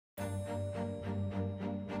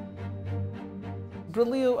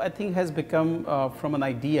Brillio, I think, has become from an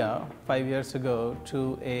idea 5 years ago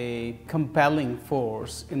to a compelling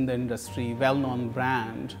force in the industry, well-known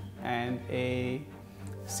brand, and a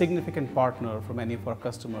significant partner for many of our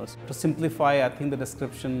customers. To simplify, I think, the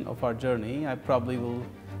description of our journey, I probably will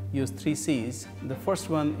use 3 C's. The first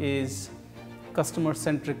one is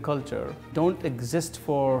customer-centric culture. Don't exist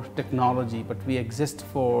for technology, but we exist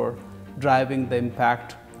for driving the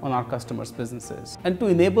impact on our customers' businesses. And to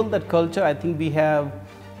enable that culture, I think we have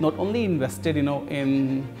not only invested,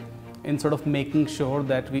 in sort of making sure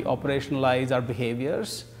that we operationalize our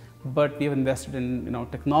behaviors, but we have invested in,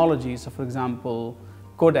 technology. So, for example,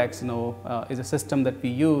 Codex, is a system that we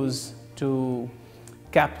use to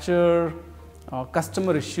capture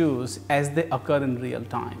customer issues as they occur in real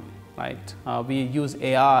time, right? We use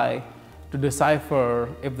AI to decipher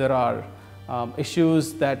if there are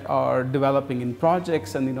issues that are developing in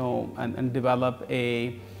projects and develop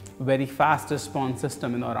a very fast response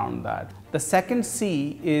system around that. The second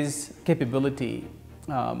C is capability,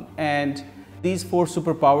 and these 4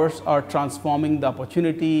 superpowers are transforming the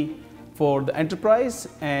opportunity for the enterprise,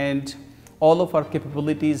 and all of our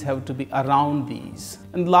capabilities have to be around these.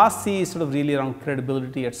 And the last C is sort of really around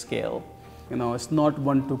credibility at scale. It's not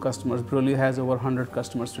 1-2 customers. Brillio has over 100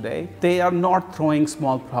 customers today. They are not throwing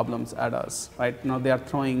small problems at us, right? They are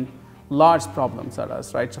throwing large problems at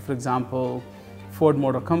us, right? So, for example, Ford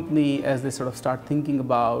Motor Company, as they sort of start thinking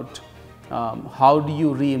about how do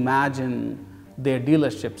you reimagine their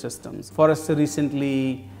dealership systems. Forrester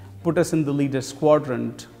recently put us in the leaders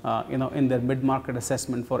quadrant, in their mid-market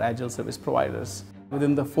assessment for agile service providers.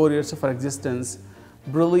 Within the 4 years of our existence,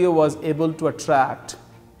 Brillio was able to attract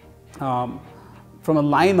from a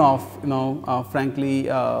line of, frankly,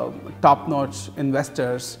 top-notch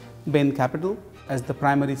investors, Bain Capital as the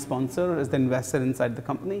primary sponsor, as the investor inside the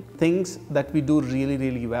company. Things that we do really,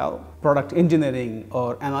 really well, product engineering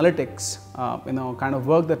or analytics, kind of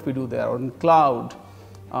work that we do there, or in cloud,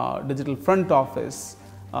 digital front office.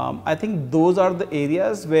 I think those are the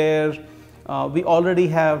areas where we already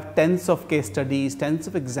have tens of case studies, tens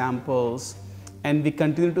of examples, and we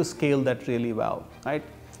continue to scale that really well, right?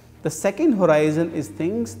 The second horizon is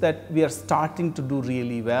things that we are starting to do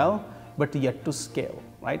really well, but yet to scale,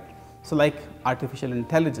 right? So like artificial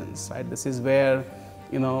intelligence, right? This is where,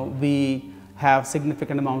 we have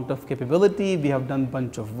significant amount of capability, we have done a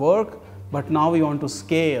bunch of work, but now we want to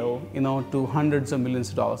scale, to hundreds of millions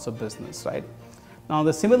of dollars of business, right?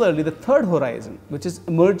 Now, similarly, the third horizon, which is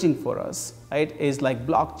emerging for us, right, is like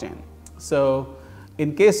blockchain. So,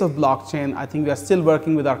 in case of blockchain, I think we are still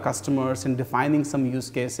working with our customers in defining some use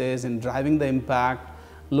cases, in driving the impact,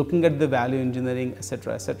 looking at the value engineering,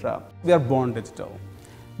 etc., etc. We are born digital.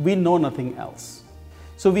 We know nothing else.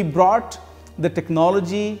 So we brought the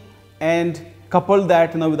technology and coupled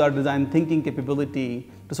that with our design thinking capability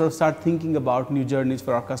to sort of start thinking about new journeys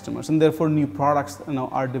for our customers, and therefore new products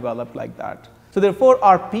are developed like that. So therefore,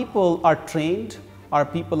 our people are trained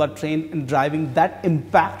in driving that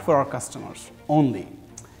impact for our customers only.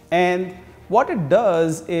 And what it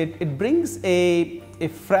does, it brings a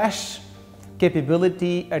fresh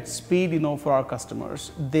capability at speed, for our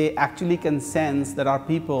customers. They actually can sense that our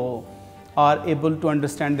people are able to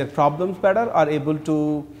understand their problems better, are able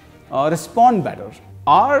to respond better.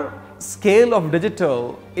 Our scale of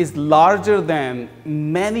digital is larger than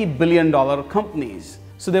many billion-dollar companies.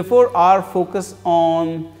 So therefore, our focus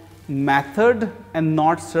on method and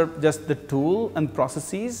not just the tool and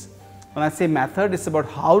processes. When I say method, it's about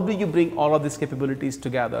how do you bring all of these capabilities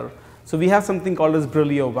together. So we have something called as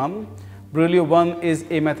Brillio 1. Brillio 1 is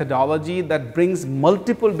a methodology that brings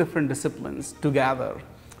multiple different disciplines together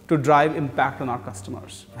to drive impact on our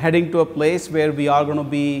customers. Heading to a place where we are going to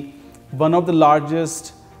be one of the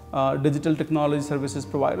largest digital technology services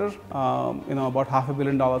provider, about $500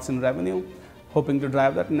 million in revenue. Hoping to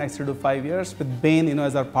drive that in the next 3 to 5 years. With Bain,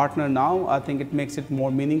 as our partner now, I think it makes it more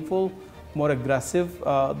meaningful, more aggressive,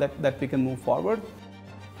 that we can move forward.